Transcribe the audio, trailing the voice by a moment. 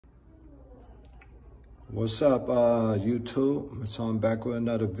What's up, YouTube? So I'm back with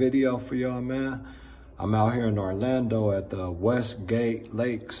another video for y'all, man. I'm out here in Orlando at the Westgate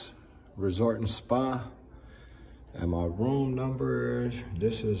Lakes Resort and Spa. And my room number,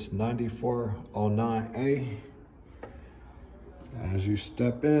 this is 9409A. As you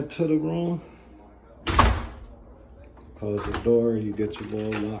step into the room, close the door, you get your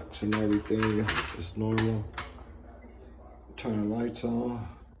little locks and everything. It's normal. Turn the lights on.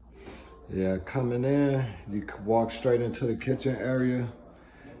 Yeah, coming in, you can walk straight into the kitchen area.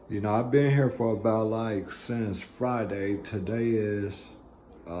 You know, I've been here for about since Friday. Today is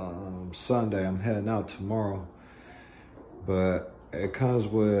Sunday. I'm heading out tomorrow. But it comes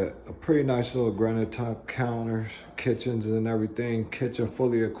with a pretty nice little granite top counters, kitchens and everything. Kitchen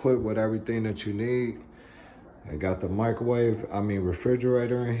fully equipped with everything that you need. I got the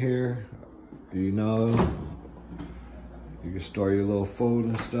refrigerator in here. You know, you can store your little food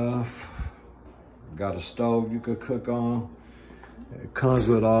and stuff. Got a stove you could cook on. It comes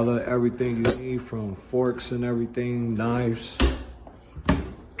with everything you need, from forks and everything, knives,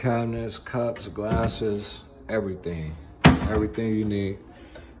 cabinets, cups, glasses, everything. Everything you need.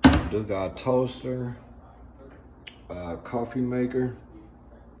 Just got a toaster, a coffee maker,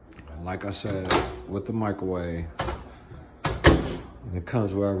 and like I said, with the microwave. And it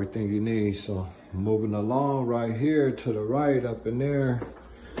comes with everything you need. So moving along right here to the right up in there,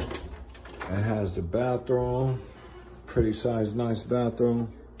 it has the bathroom, pretty sized, nice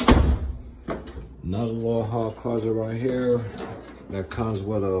bathroom. Another little hall closet right here that comes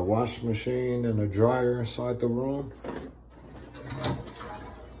with a washing machine and a dryer inside the room.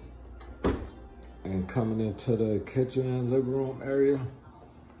 And coming into the kitchen and living room area,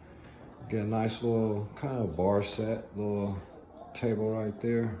 get a nice little kind of bar set, little table right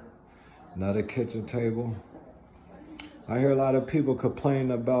there. Another kitchen table. I hear a lot of people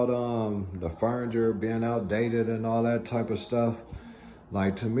complain about the furniture being outdated and all that type of stuff.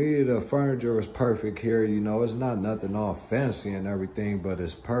 Like, to me, the furniture is perfect here. You know, it's not nothing all fancy and everything, but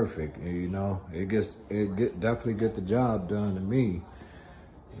it's perfect. You know, definitely get the job done to me.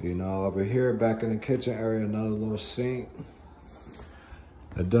 You know, over here back in the kitchen area, another little sink.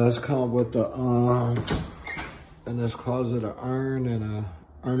 It does come with the in this closet, an urn and a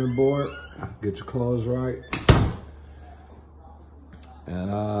ironing board. Get your clothes right.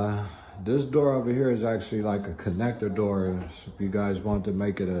 And this door over here is actually like a connector door. So if you guys want to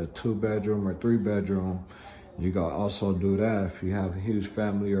make it a 2-bedroom or 3-bedroom, you can also do that if you have a huge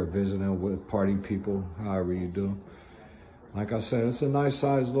family or visiting with party people, however you do. Like I said, it's a nice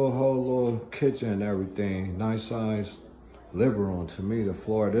size little kitchen and everything. Nice size living room to me, the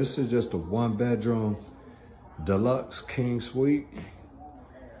floor. This is just a 1-bedroom deluxe king suite.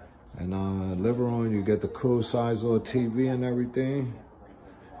 And living room, you get the cool size little TV and everything.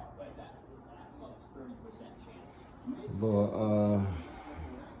 Little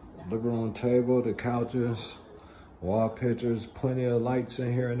living room table, the couches, wall pictures, plenty of lights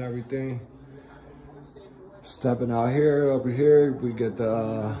in here and everything. Stepping out here, over here, we get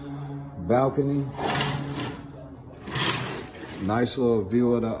the balcony. Nice little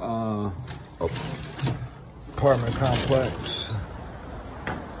view of the apartment complex.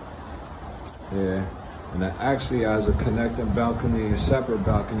 Yeah, and it actually has a connecting balcony, a separate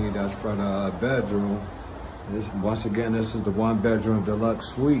balcony that's for the bedroom. Once again, this is the 1-bedroom deluxe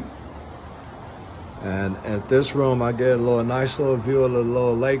suite. And at this room, I get a nice little view of the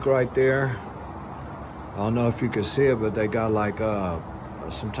little lake right there. I don't know if you can see it, but they got like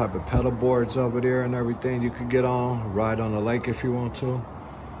some type of pedal boards over there and everything you can get on, ride on the lake if you want to.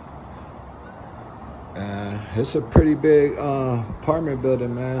 It's a pretty big apartment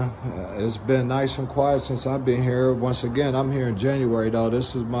building, man. It's been nice and quiet since I've been here. Once again, I'm here in January though.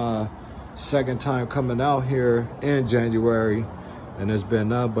 This is my second time coming out here in January, and it's been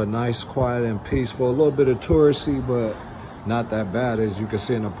nothing but nice, quiet, and peaceful. A little bit of touristy, but not that bad. As you can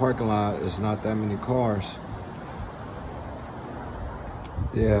see in the parking lot, it's not that many cars.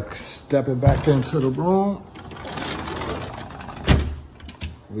 Yeah, stepping back into the room,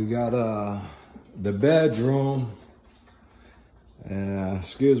 we got the bedroom. And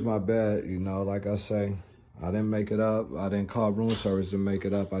excuse my bed, you know, like I say, I didn't make it up. I didn't call room service to make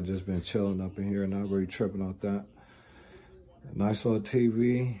it up. I just been chilling up in here, not really tripping off that. A nice little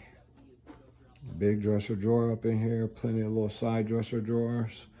TV. Big dresser drawer up in here. Plenty of little side dresser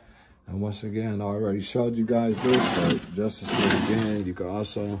drawers. And once again, I already showed you guys this, but just to see it again, you can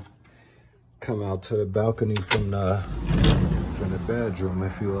also come out to the balcony from the bedroom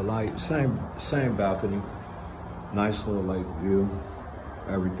if you would like. Same balcony. Nice little lake view.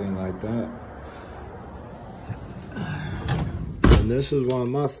 Everything like that. And this is one of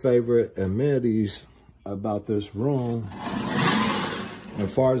my favorite amenities about this room.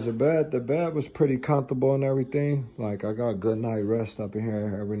 As far as the bed was pretty comfortable and everything. Like, I got a good night rest up in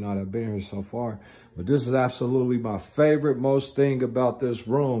here every night I've been here so far. But this is absolutely my favorite most thing about this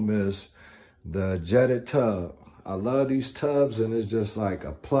room is the jetted tub. I love these tubs, and it's just like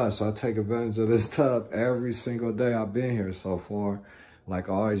a plus. I take advantage of this tub every single day I've been here so far, like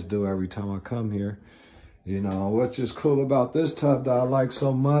I always do every time I come here. You know, what's just cool about this tub that I like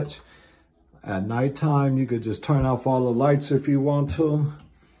so much, at nighttime, you could just turn off all the lights if you want to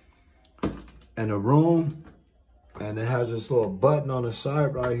in the room. And it has this little button on the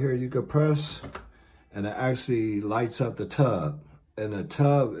side right here you could press, and it actually lights up the tub. And the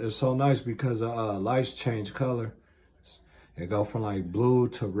tub is so nice because lights change color. It go from like blue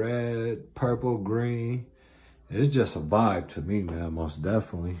to red, purple, green. It's just a vibe to me, man, most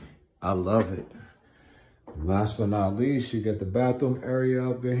definitely. I love it. Last but not least, you get the bathroom area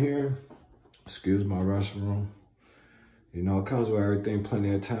up in here. Excuse my restroom. You know, it comes with everything,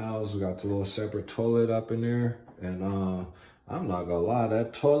 plenty of towels. Got the little separate toilet up in there. And I'm not gonna lie,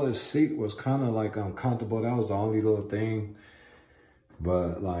 that toilet seat was kind of like uncomfortable. That was the only little thing.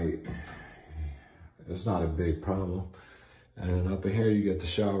 But like, it's not a big problem. And up in here, you get the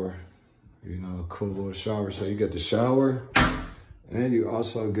shower. You know, cool little shower. So you get the shower, and you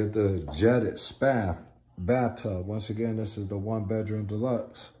also get the jetted bathtub. Once again, this is the 1-bedroom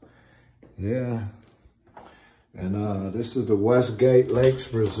deluxe. Yeah. And this is the Westgate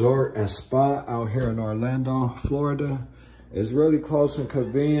Lakes Resort and Spa out here in Orlando, Florida. It's really close and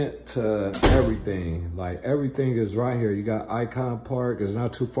convenient to everything. Like, everything is right here. You got Icon Park. It's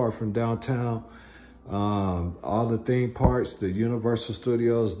not too far from downtown. All the theme parks, the Universal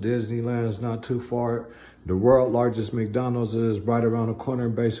Studios, Disneyland is not too far. The world's largest McDonald's is right around the corner.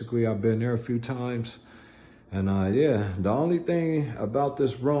 Basically, I've been there a few times. And yeah, the only thing about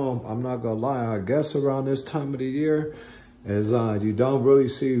this room, I'm not gonna lie, I guess around this time of the year, is you don't really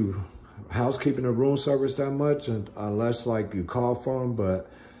see housekeeping or room service that much, unless like you call for them.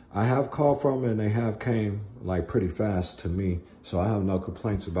 But I have called for them, and they have came like pretty fast to me, so I have no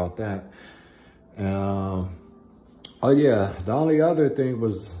complaints about that. And oh yeah, the only other thing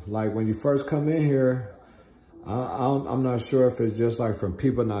was like when you first come in here, I'm not sure if it's just like from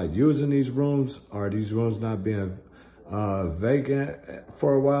people not using these rooms or these rooms not being vacant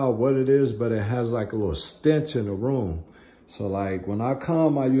for a while, what it is, but it has like a little stench in the room. So like when I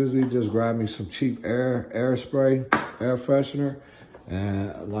come, I usually just grab me some cheap air spray, air freshener,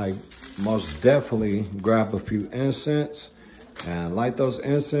 and like most definitely grab a few incense and light those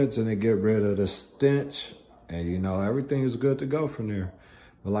incense, and then get rid of the stench. And you know, everything is good to go from there.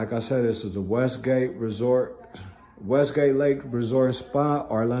 But like I said, this is the Westgate Lake Resort and Spa,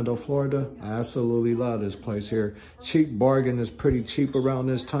 Orlando, Florida. I absolutely love this place here. Cheap bargain is pretty cheap around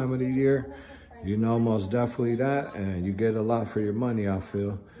this time of the year. You know, most definitely that. And you get a lot for your money, I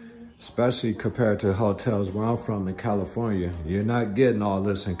feel. Especially compared to hotels where I'm from in California. You're not getting all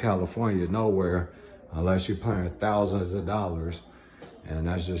this in California nowhere unless you're paying thousands of dollars. And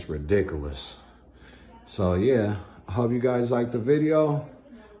that's just ridiculous. So yeah, I hope you guys liked the video.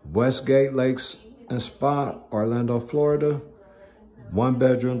 Westgate Lakes and Spa, Orlando, Florida.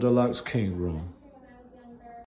 1-bedroom deluxe king room.